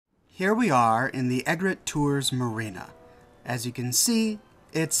Here we are in the Egret Tours Marina. As you can see,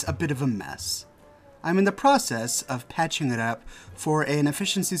 it's a bit of a mess. I'm in the process of patching it up for an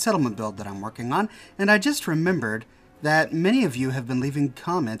efficiency settlement build that I'm working on, and I just remembered that many of you have been leaving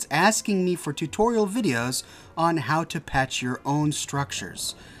comments asking me for tutorial videos on how to patch your own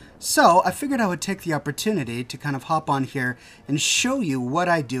structures. So I figured I would take the opportunity to kind of hop on here and show you what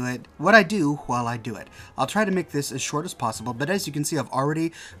I do while I do it. I'll try to make this as short as possible, but as you can see, I've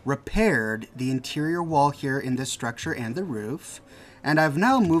already repaired the interior wall here in this structure and the roof, and I've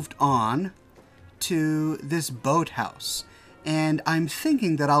now moved on to this boathouse. And I'm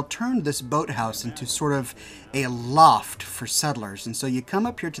thinking that I'll turn this boathouse into sort of a loft for settlers. And so you come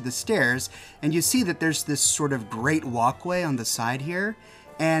up here to the stairs and you see that there's this sort of great walkway on the side here.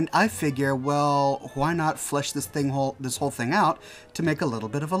 And I figure, well, why not flesh this whole thing out to make a little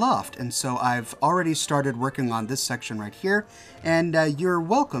bit of a loft? And so I've already started working on this section right here. And you're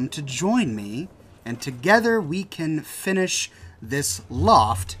welcome to join me. And together we can finish this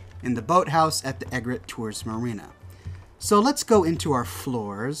loft in the boathouse at the Egret Tours Marina. So let's go into our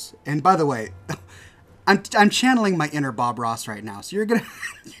floors. And by the way, I'm channeling my inner Bob Ross right now, so you're gonna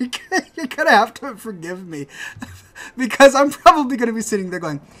have to forgive me because I'm probably gonna be sitting there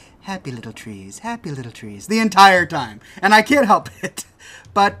going, happy little trees, the entire time, and I can't help it.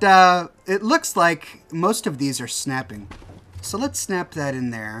 But it looks like most of these are snapping. So let's snap that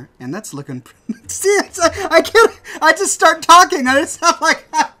in there, and that's looking. See, I can't. I just start talking, and I sound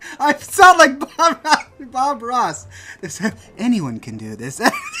like Bob Ross. Anyone can do this.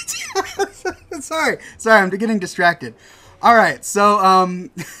 Sorry, I'm getting distracted. All right, so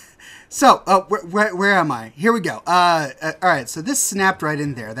where am I? Here we go. All right, so this snapped right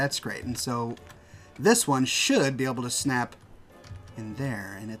in there. That's great, and so this one should be able to snap in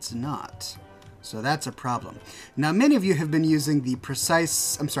there, and it's not. So that's a problem. Now, many of you have been using the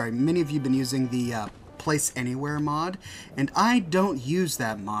Place Anywhere mod, and I don't use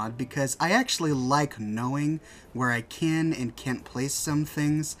that mod because I actually like knowing where I can and can't place some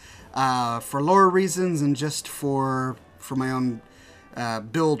things for lore reasons and just for my own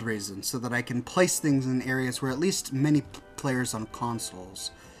build reasons, so that I can place things in areas where at least many players on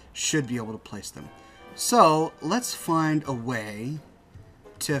consoles should be able to place them. So let's find a way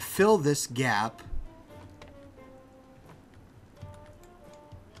to fill this gap.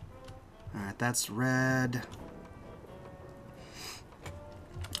 Alright, that's red.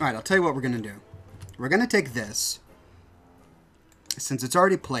 Alright, I'll tell you what we're going to do. We're going to take this, since it's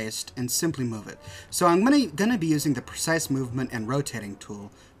already placed, and simply move it. So I'm going to be using the precise movement and rotating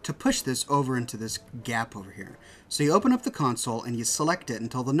tool to push this over into this gap over here. So you open up the console and you select it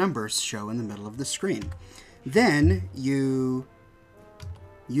until the numbers show in the middle of the screen. Then you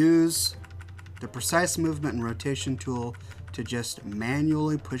use the precise movement and rotation tool to just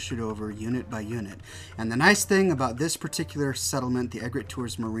manually push it over unit by unit. And the nice thing about this particular settlement, the Egret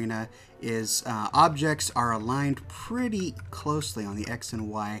Tours Marina, is objects are aligned pretty closely on the X and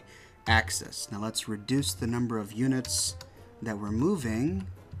Y axis. Now let's reduce the number of units that we're moving,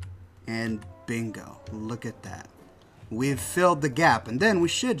 and bingo, look at that. We've filled the gap, and then we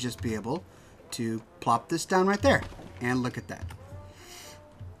should just be able to plop this down right there, and look at that.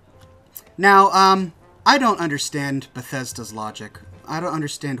 Now, I don't understand Bethesda's logic. I don't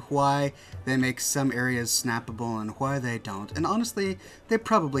understand why they make some areas snappable and why they don't. And honestly, they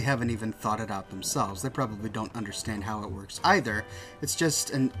probably haven't even thought it out themselves. They probably don't understand how it works either. It's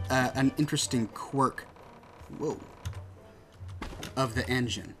just an interesting quirk, of the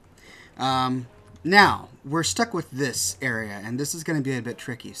engine. Now, we're stuck with this area, and this is going to be a bit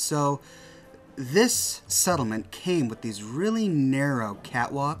tricky. So, this settlement came with these really narrow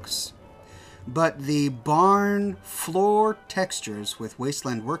catwalks, but the barn floor textures with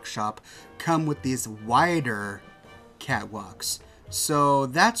Wasteland Workshop come with these wider catwalks. So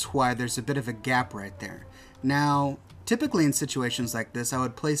that's why there's a bit of a gap right there. Now, typically in situations like this, I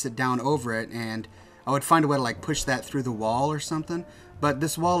would place it down over it and I would find a way to like push that through the wall or something. But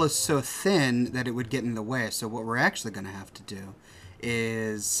this wall is so thin that it would get in the way. So what we're actually going to have to do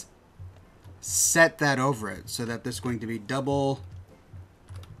is set that over it so that there's going to be double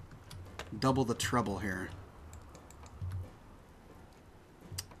the trouble here.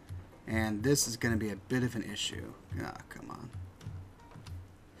 And this is going to be a bit of an issue. Ah, come on.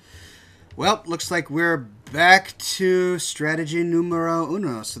 Well, looks like we're back to strategy numero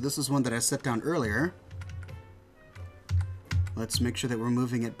uno. So this is one that I set down earlier. Let's make sure that we're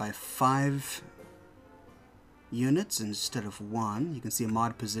moving it by 5 units instead of 1. You can see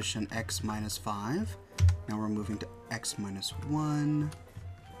mod position X minus 5. Now we're moving to X minus 1.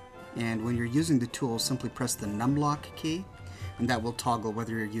 And when you're using the tool, simply press the numlock key. and that will toggle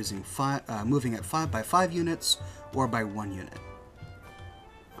whether you're using moving at 5 by 5 units or by 1 unit.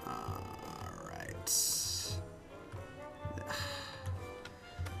 Alright.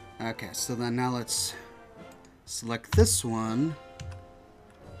 Okay, so then now let's select this one.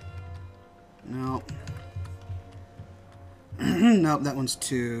 No. Nope, that one's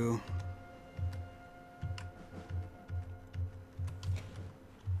 2.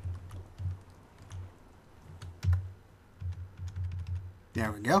 There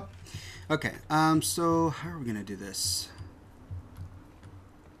we go. Okay, so how are we going to do this?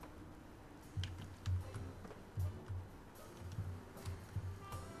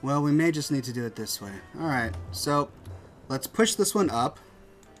 Well, we may just need to do it this way. Alright, so let's push this one up.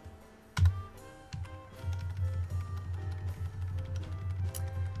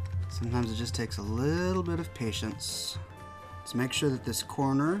 Sometimes it just takes a little bit of patience. Let's make sure that this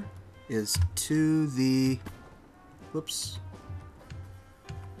corner is to the... Whoops.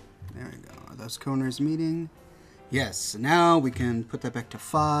 There we go. Are those corners meeting? Yes. So now we can put that back to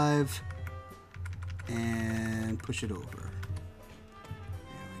 5 and push it over.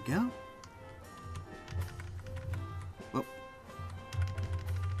 There we go. Whoop.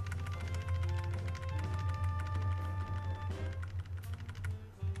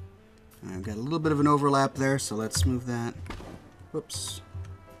 I've got a little bit of an overlap there, so let's move that. Whoops.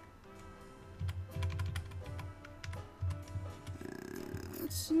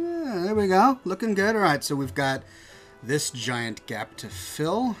 There we go. Looking good. All right, so we've got this giant gap to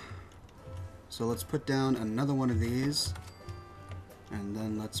fill. So let's put down another one of these. And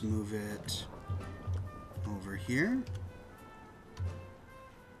then let's move it over here.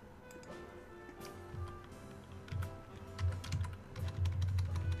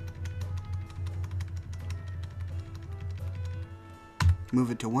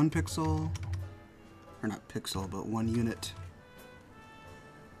 Move it to 1 pixel. Or not pixel, but 1 unit.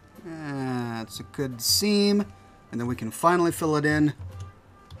 That's a good seam. And then we can finally fill it in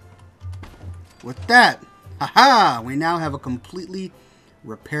with that. Haha! We now have a completely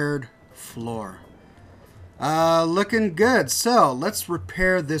repaired floor. Looking good. So let's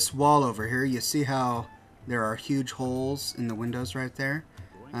repair this wall over here. You see how there are huge holes in the windows right there?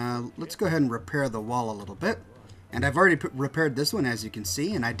 Let's go ahead and repair the wall a little bit. And I've already repaired this one, as you can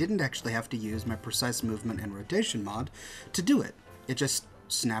see, and I didn't actually have to use my precise movement and rotation mod to do it. It just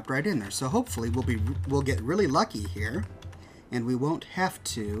snapped right in there. So hopefully we'll get really lucky here, and we won't have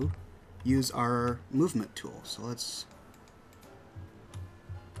to use our movement tool. So let's...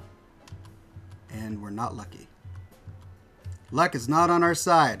 And we're not lucky. Luck is not on our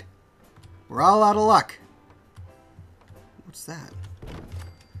side. We're all out of luck. What's that?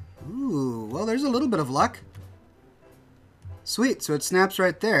 Ooh, well, there's a little bit of luck. Sweet, so it snaps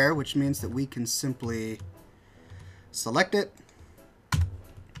right there, which means that we can simply select it,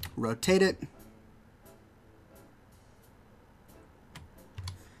 rotate it.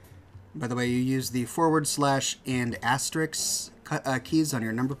 By the way, you use the / and asterisk keys on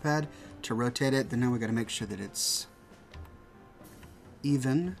your number pad to rotate it. Then now we got to make sure that it's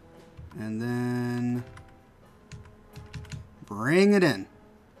even, and then bring it in.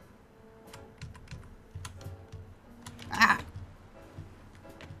 Ah!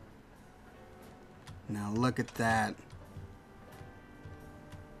 Now look at that.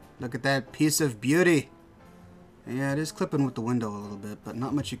 Look at that piece of beauty. Yeah, it is clipping with the window a little bit, but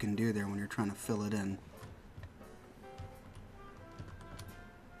not much you can do there when you're trying to fill it in.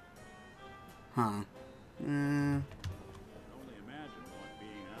 Huh.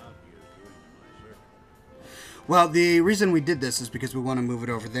 Well, the reason we did this is because we want to move it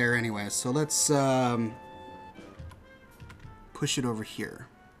over there anyway. So let's push it over here.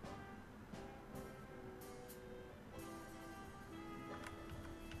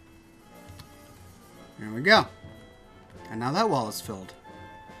 There we go. And now that wall is filled.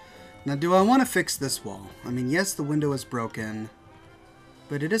 Now, do I want to fix this wall? I mean, yes, the window is broken,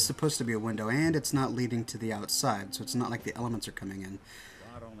 but it is supposed to be a window, and it's not leading to the outside, so it's not like the elements are coming in.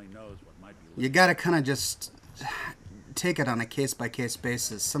 God only knows what might be. You gotta kind of just take it on a case-by-case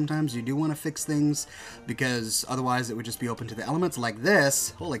basis. Sometimes you do want to fix things, because otherwise it would just be open to the elements like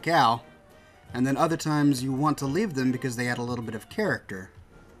this. Holy cow. And then other times you want to leave them because they add a little bit of character.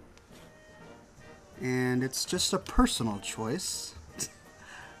 And it's just a personal choice.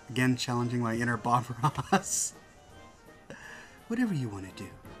 Again, challenging my inner Bob Ross. Whatever you want to do.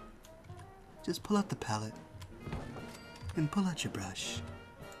 Just pull out the palette. And pull out your brush.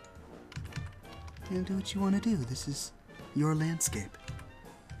 And do what you want to do. This is your landscape.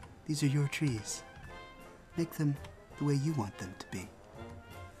 These are your trees. Make them the way you want them to be.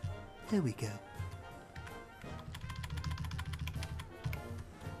 There we go.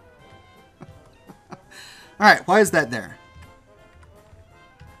 Alright, why is that there?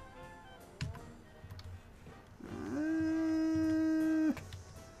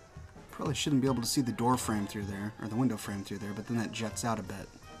 Probably shouldn't be able to see the door frame through there, or the window frame through there, but then that jets out a bit.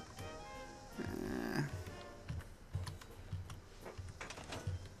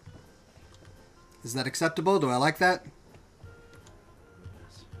 Is that acceptable? Do I like that?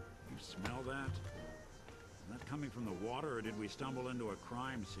 You smell that? Is that coming from the water, or did we stumble into a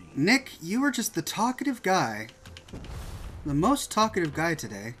crime scene? Nick, you are just the talkative guy. The most talkative guy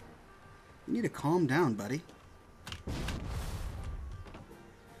today. You need to calm down, buddy.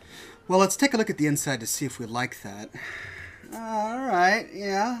 Well, let's take a look at the inside to see if we like that. Alright,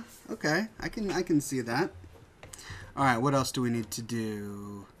 yeah. Okay, I can see that. Alright, what else do we need to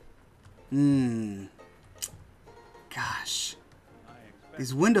do? Gosh.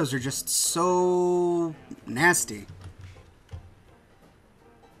 These windows are just so nasty.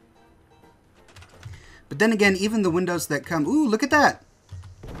 But then again, even the windows that come... Ooh, look at that!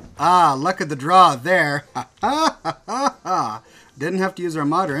 Ah, luck of the draw there. Ha ha ha ha ha. Didn't have to use our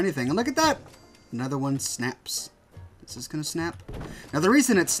mod or anything. And look at that! Another one snaps. Is this going to snap? Now, the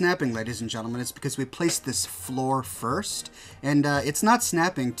reason it's snapping, ladies and gentlemen, is because we placed this floor first. And it's not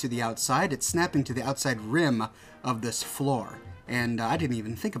snapping to the outside. It's snapping to the outside rim of this floor. And I didn't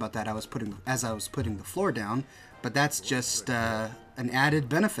even think about that as I was putting the floor down. But that's just an added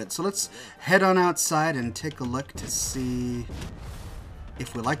benefit. So let's head on outside and take a look to see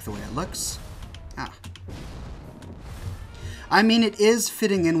if we like the way it looks. Ah. I mean, it is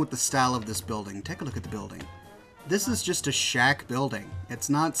fitting in with the style of this building. Take a look at the building. This is just a shack building. It's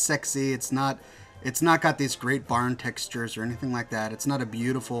not sexy. It's not got these great barn textures or anything like that. It's not a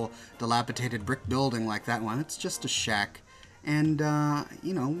beautiful, dilapidated brick building like that one. It's just a shack. And,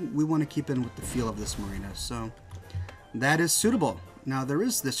 you know, we want to keep in with the feel of this marina. So that is suitable. Now, there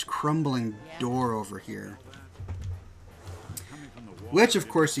is this crumbling door over here, which, of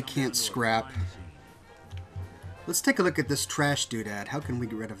course, you can't scrap. Let's take a look at this trash doodad. How can we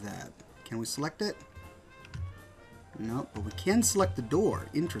get rid of that? Can we select it? Nope, but we can select the door.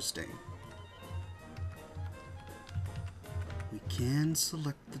 Interesting. We can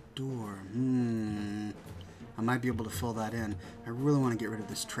select the door. I might be able to fill that in. I really want to get rid of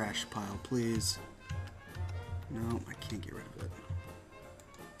this trash pile, please. No, I can't get rid of it.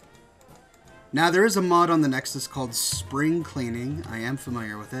 Now, there is a mod on the Nexus called Spring Cleaning. I am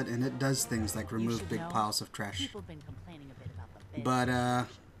familiar with it, and it does things like remove big piles of trash. But,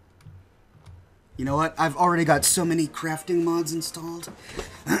 you know what? I've already got so many crafting mods installed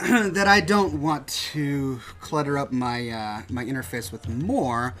that I don't want to clutter up my my interface with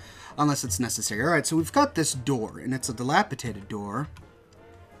more unless it's necessary. Alright, so we've got this door, and it's a dilapidated door.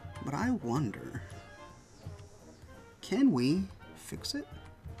 But I wonder, can we fix it?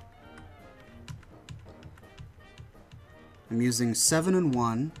 I'm using 7 and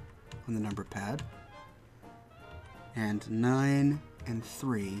 1 on the number pad, and 9 and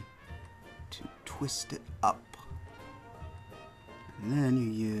 3 to twist it up. And then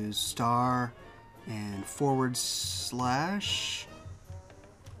you use star and /.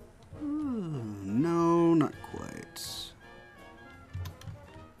 Ooh, no, not quite.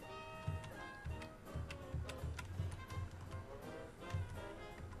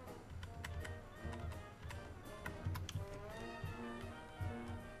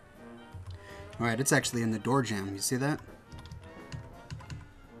 Alright, it's actually in the door jamb. You see that?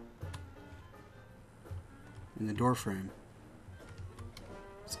 In the door frame.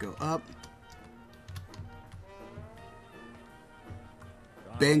 Let's go up.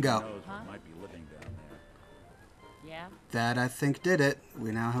 Bingo. Yeah. That, I think, did it.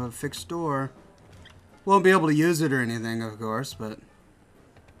 We now have a fixed door. Won't be able to use it or anything, of course, but at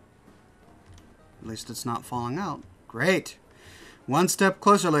least it's not falling out. Great. One step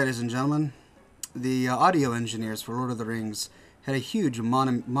closer, ladies and gentlemen. The audio engineers for Lord of the Rings had a huge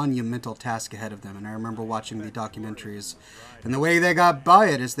monumental task ahead of them, and I remember watching the documentaries, and the way they got by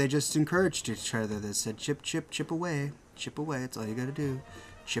it is they just encouraged each other. They said, chip, chip, chip away, that's all you gotta do.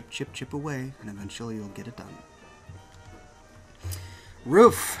 Chip, chip, chip away, and eventually you'll get it done.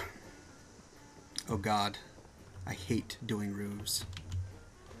 Roof. Oh God, I hate doing roofs.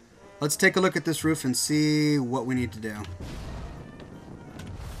 Let's take a look at this roof and see what we need to do.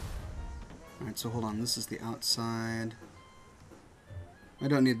 Alright, so hold on. This is the outside. I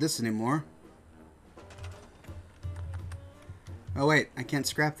don't need this anymore. Oh wait, I can't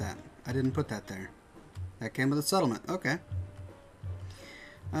scrap that. I didn't put that there. That came with the settlement. Okay.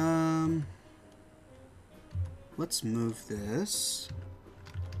 Let's move this.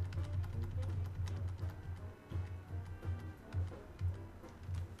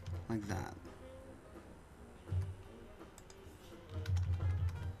 Like that.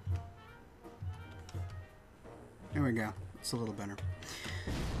 There we go. It's a little better.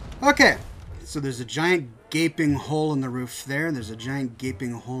 Okay. So there's a giant gaping hole in the roof there. There's a giant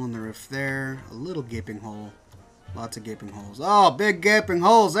gaping hole in the roof there. A little gaping hole. Lots of gaping holes. Oh, big gaping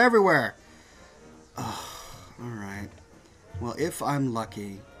holes everywhere. Oh, alright. Well, if I'm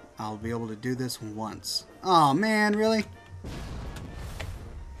lucky, I'll be able to do this once. Oh, man, really?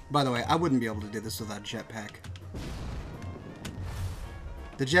 By the way, I wouldn't be able to do this without jetpack.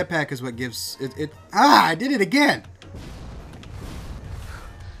 The jetpack is what gives it... Ah, I did it again!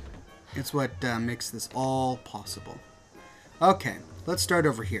 It's what makes this all possible. Okay, let's start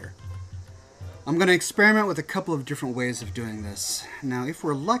over here. I'm going to experiment with a couple of different ways of doing this. Now, if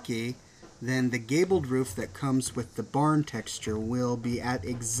we're lucky, then the gabled roof that comes with the barn texture will be at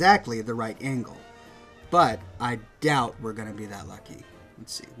exactly the right angle. But I doubt we're going to be that lucky.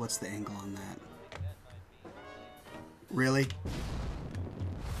 Let's see, what's the angle on that? Really?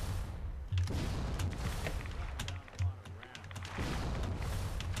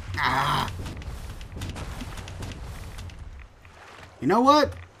 Ah! You know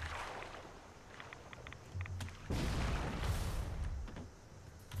what?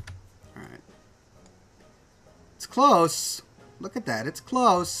 Alright. It's close. Look at that. It's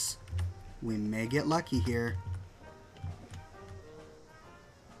close. We may get lucky here.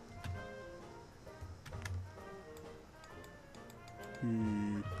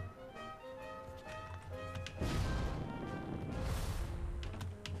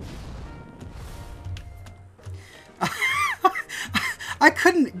 I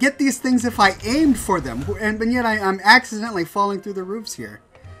couldn't get these things if I aimed for them, and yet I'm accidentally falling through the roofs here.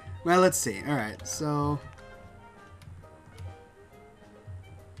 Well, let's see. Alright, so...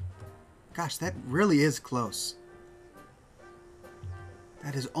 Gosh, that really is close.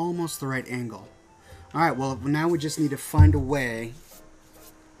 That is almost the right angle. Alright, well, now we just need to find a way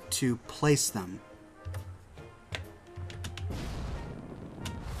to place them.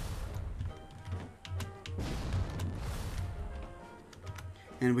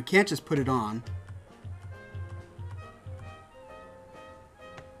 And we can't just put it on.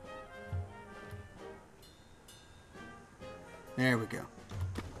 There we go.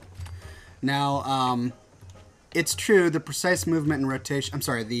 Now, it's true, the precise movement and rotation... I'm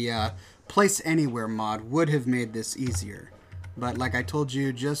sorry, the Place Anywhere mod would have made this easier. But like I told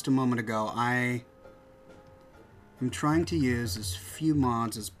you just a moment ago, I am trying to use as few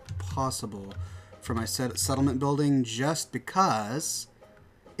mods as possible for my settlement building just because...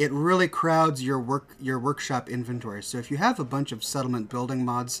 it really crowds your workshop inventory. So if you have a bunch of settlement building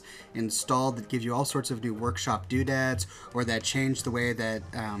mods installed that give you all sorts of new workshop doodads, or that change the way that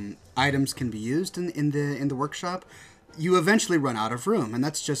items can be used in the workshop, you eventually run out of room, and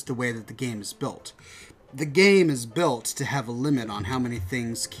that's just the way that the game is built. The game is built to have a limit on how many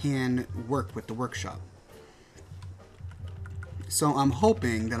things can work with the workshop. So I'm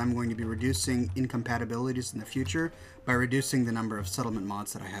hoping that I'm going to be reducing incompatibilities in the future by reducing the number of settlement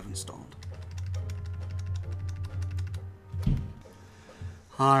mods that I have installed.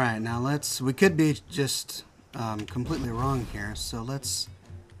 Alright, now we could be just completely wrong here, so let's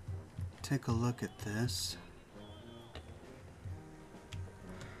take a look at this.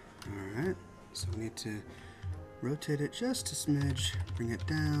 Alright, so we need to rotate it just a smidge, bring it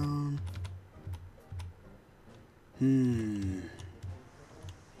down.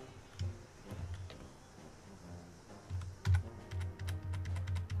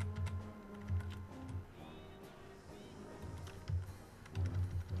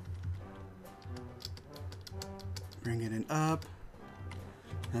 Bring it in up.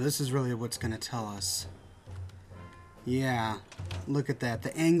 Now this is really what's going to tell us. Yeah, look at that.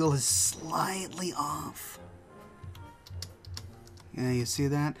 The angle is slightly off. Yeah, you see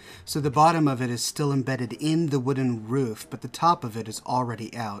that? So the bottom of it is still embedded in the wooden roof, but the top of it is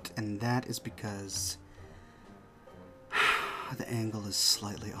already out, and that is because the angle is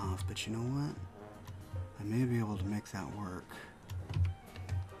slightly off. But you know what? I may be able to make that work.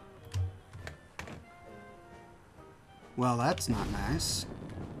 Well, that's not nice.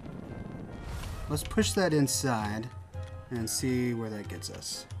 Let's push that inside and see where that gets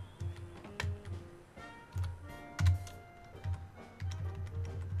us.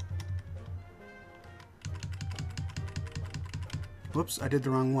 Whoops, I did the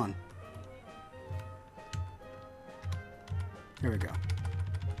wrong one. There we go.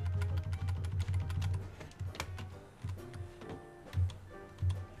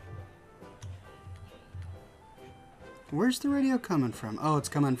 Where's the radio coming from? Oh, it's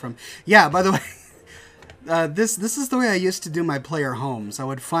coming from... Yeah, by the way, this is the way I used to do my player homes. I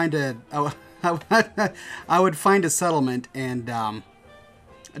would find a... I would find a settlement, and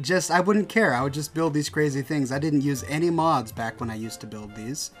I wouldn't care. I would just build these crazy things. I didn't use any mods back when I used to build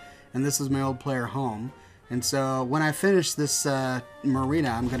these. And this is my old player home. And so when I finish this marina,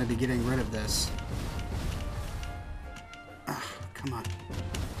 I'm going to be getting rid of this. Ugh, come on.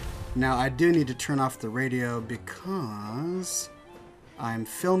 Now, I do need to turn off the radio because I'm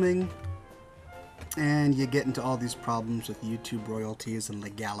filming. And you get into all these problems with YouTube royalties and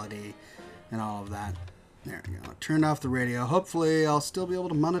legality and all of that. There we go. Turned off the radio. Hopefully, I'll still be able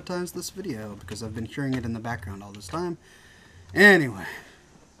to monetize this video because I've been hearing it in the background all this time. Anyway,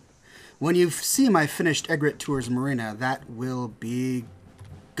 when you see my finished Egret Tours Marina, that will be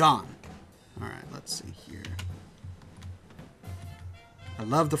gone. Alright, let's see here. I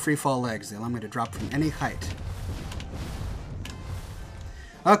love the free fall legs. They allow me to drop from any height.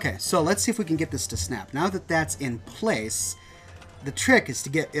 Okay, so let's see if we can get this to snap. Now that that's in place, the trick is to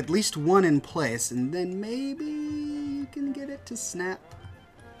get at least one in place, and then maybe you can get it to snap.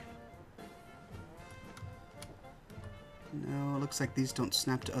 No, it looks like these don't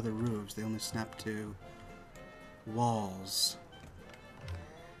snap to other roofs. They only snap to walls.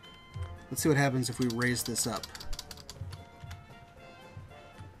 Let's see what happens if we raise this up.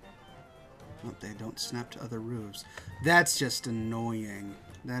 Oh, they don't snap to other roofs. That's just annoying.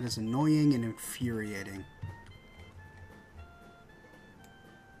 That is annoying and infuriating.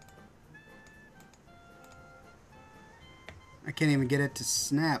 I can't even get it to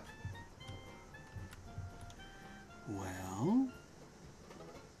snap. Well...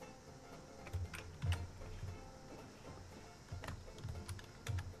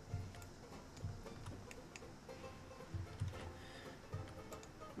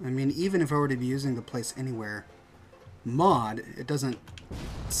 I mean, even if I were to be using the Place Anywhere mod, it doesn't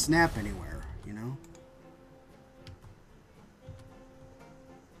snap anywhere, you know?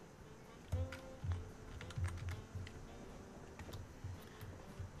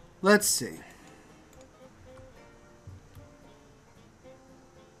 Let's see.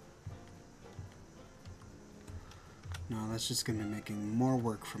 No, that's just going to be making more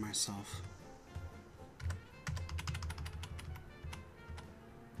work for myself.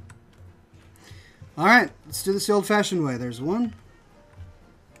 Alright, let's do this the old-fashioned way. There's one.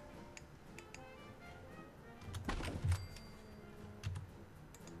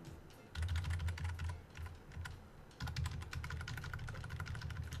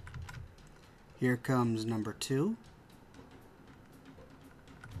 Here comes number 2.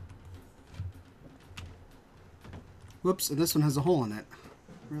 Whoops, and this one has a hole in it.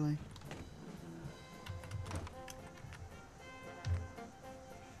 Really?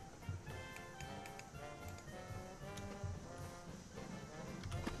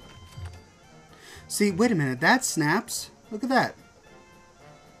 See, wait a minute, that snaps. Look at that.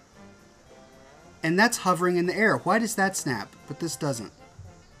 And that's hovering in the air. Why does that snap, but this doesn't?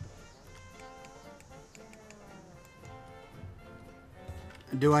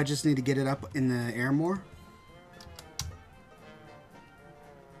 Do I just need to get it up in the air more?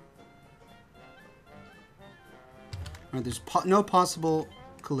 Alright, there's no possible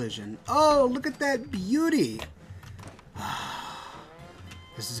collision. Oh, look at that beauty!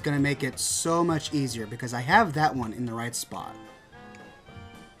 This is going to make it so much easier because I have that one in the right spot.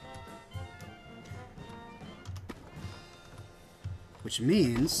 Which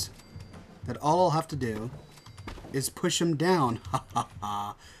means that all I'll have to do is push them down. Ha ha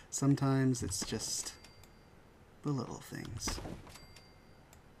ha. Sometimes it's just the little things.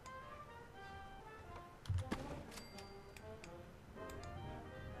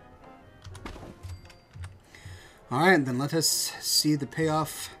 Alright, then let us see the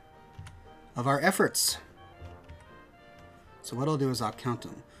payoff of our efforts. So what I'll do is I'll count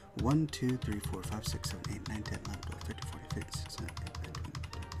them. 1, 2, 3, 4, 5, 6, 7, 8, 9, 10, 11, 12, 13, 14, 15, 16, 17, 18,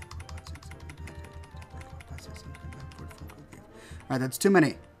 19, 20, Alright, that's too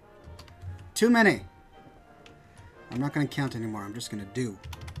many. Too many. I'm not going to count anymore. I'm just going to do.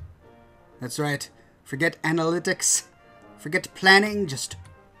 That's right. Forget analytics. Forget planning. Just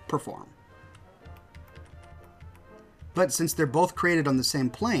perform. But since they're both created on the same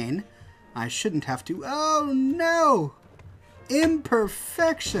plane, I shouldn't have to... Oh, no!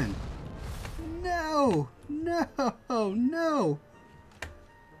 Imperfection! No! No! No!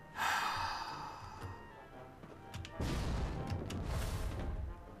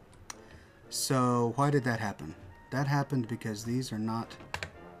 So, why did that happen? That happened because these are not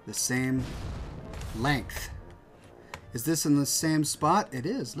the same length. Is this in the same spot? It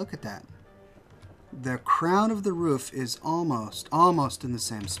is. Look at that. The crown of the roof is almost in the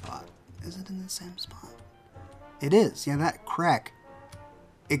same spot. Is it in the same spot? It is. Yeah, that crack.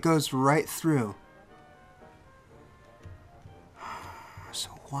 It goes right through. So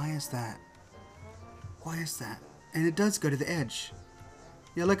Why is that? Why is that? And it does go to the edge.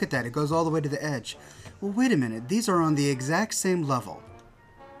 Yeah, look at that. It goes all the way to the edge. Well, wait a minute. These are on the exact same level.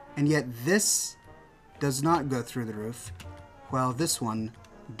 And yet this does not go through the roof, while this one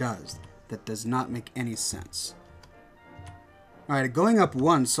does. That does not make any sense. Alright, going up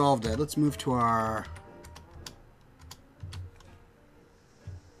one solved it. Let's move to our...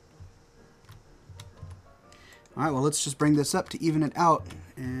 Alright, well, let's just bring this up to even it out.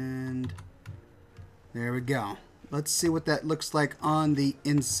 And there we go. Let's see what that looks like on the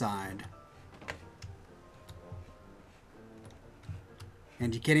inside.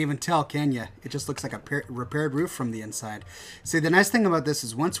 And you can't even tell, can you? It just looks like a repaired roof from the inside. See, the nice thing about this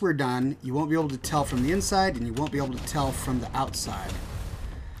is once we're done, you won't be able to tell from the inside, and you won't be able to tell from the outside.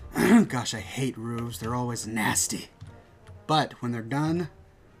 Gosh, I hate roofs. They're always nasty. But when they're done,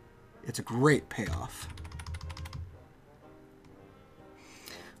 it's a great payoff.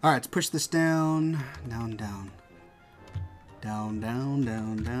 Alright, let's push this down, down, down. Down, down,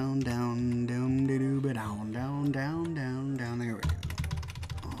 down, down, down, down, down, down, down, down, down, down. There we go.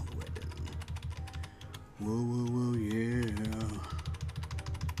 All the way down. Whoa, whoa, whoa, yeah.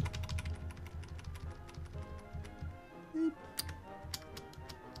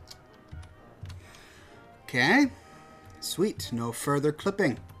 Okay. Sweet. No further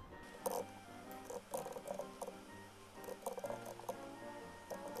clipping.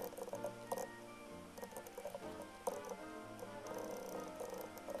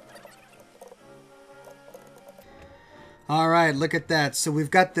 All right, look at that. So we've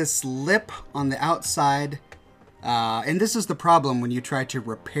got this lip on the outside. And this is the problem when you try to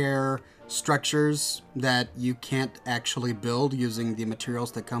repair structures that you can't actually build using the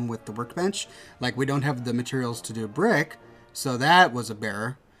materials that come with the workbench. Like, we don't have the materials to do brick, so that was a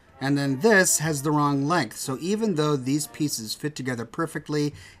bear. And then this has the wrong length. So even though these pieces fit together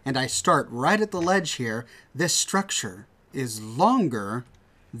perfectly, and I start right at the ledge here, this structure is longer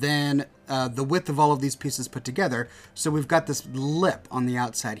than the width of all of these pieces put together. So we've got this lip on the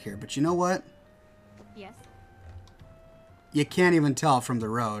outside here. But you know what? Yes. You can't even tell from the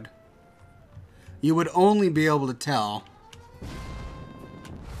road. You would only be able to tell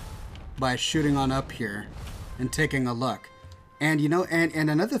by shooting on up here and taking a look. And you know, and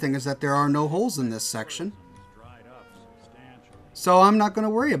another thing is that there are no holes in this section. So I'm not going to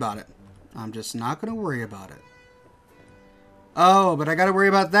worry about it. I'm just not going to worry about it. Oh, but I got to worry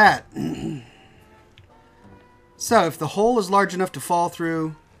about that. So if the hole is large enough to fall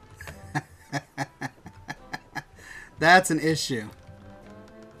through, that's an issue.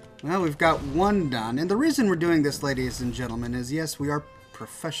 Well, we've got one done. And the reason we're doing this, ladies and gentlemen, is yes, we are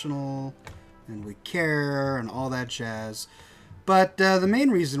professional and we care and all that jazz. But the main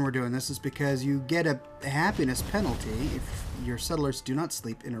reason we're doing this is because you get a happiness penalty if your settlers do not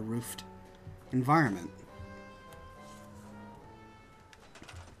sleep in a roofed environment.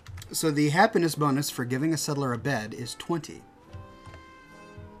 So the happiness bonus for giving a settler a bed is 20.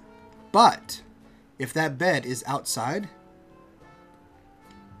 But if that bed is outside,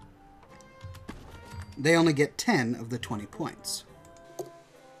 they only get 10 of the 20 points.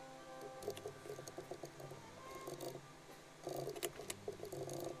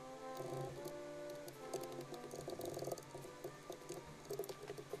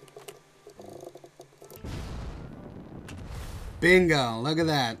 Bingo, look at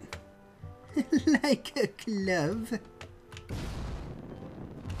that. Like a glove.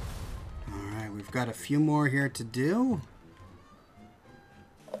 Alright, we've got a few more here to do.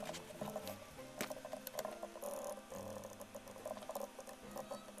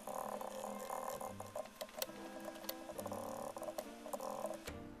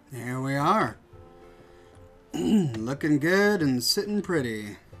 There we are. Looking good and sitting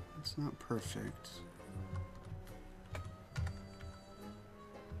pretty. It's not perfect.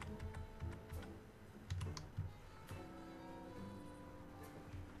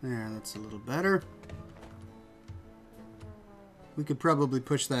 There, that's a little better. We could probably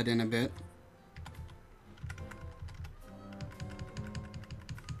push that in a bit.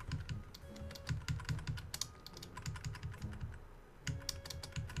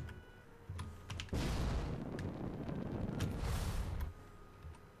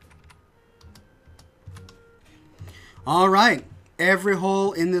 All right, every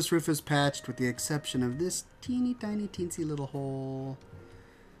hole in this roof is patched with the exception of this teeny tiny teensy little hole.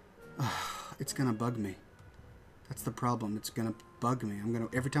 It's gonna bug me. That's the problem. It's gonna bug me.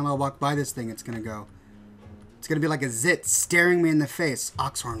 Every time I walk by this thing, it's gonna be like a zit staring me in the face.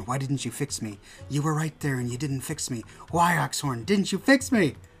 Oxhorn, why didn't you fix me? You were right there and you didn't fix me. Why, Oxhorn, didn't you fix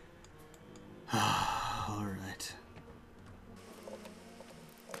me? All right.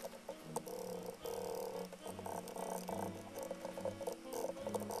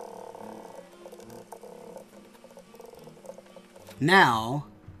 Now,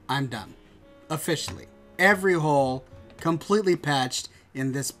 I'm done. Officially. Every hole completely patched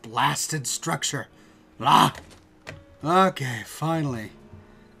in this blasted structure. Ah! Okay, finally.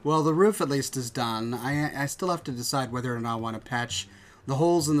 Well, the roof at least is done. I still have to decide whether or not I want to patch the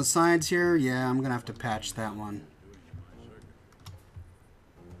holes in the sides here. Yeah, I'm going to have to patch that one.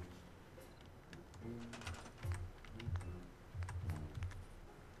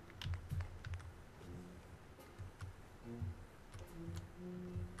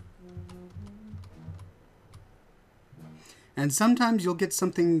 And sometimes you'll get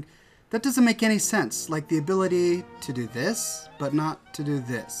something that doesn't make any sense, like the ability to do this, but not to do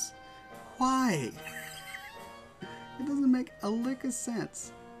this. Why? It doesn't make a lick of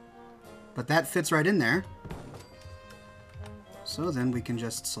sense. But that fits right in there. So then we can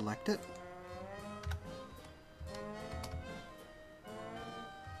just select it.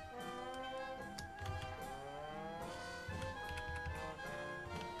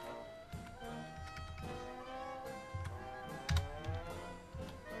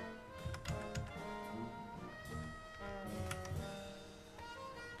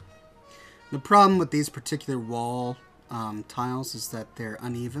 The problem with these particular wall tiles is that they're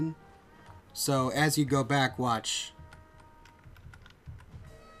uneven. So as you go back, watch.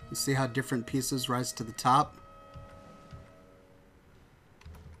 You see how different pieces rise to the top?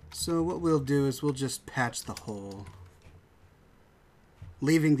 So what we'll do is we'll just patch the hole,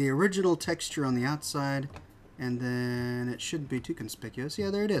 leaving the original texture on the outside, and then it shouldn't be too conspicuous.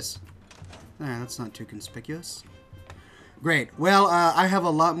 Yeah, there it is. That's not too conspicuous. Great. Well, I have a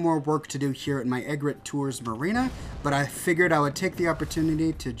lot more work to do here at my Egret Tours Marina, but I figured I would take the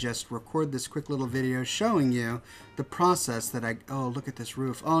opportunity to just record this quick little video showing you the process that Oh, look at this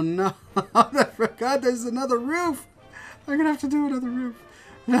roof. Oh, no. I forgot there's another roof. I'm going to have to do another roof.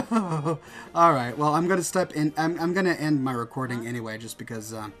 No. All right. Well, I'm going to step in. I'm going to end my recording anyway, just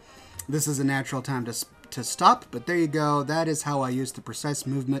because this is a natural time to stop, but there you go. That is how I use the precise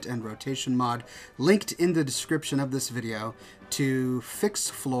movement and rotation mod linked in the description of this video to fix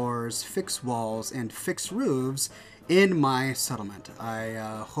floors, fix walls, and fix roofs in my settlement. I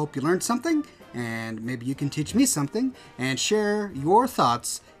hope you learned something, and maybe you can teach me something, and share your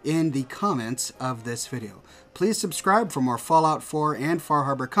thoughts in the comments of this video. Please subscribe for more Fallout 4 and Far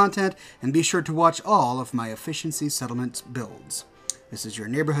Harbor content, and be sure to watch all of my efficiency settlement builds. This is your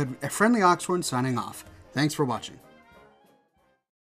neighborhood friendly Oxhorn signing off. Thanks for watching.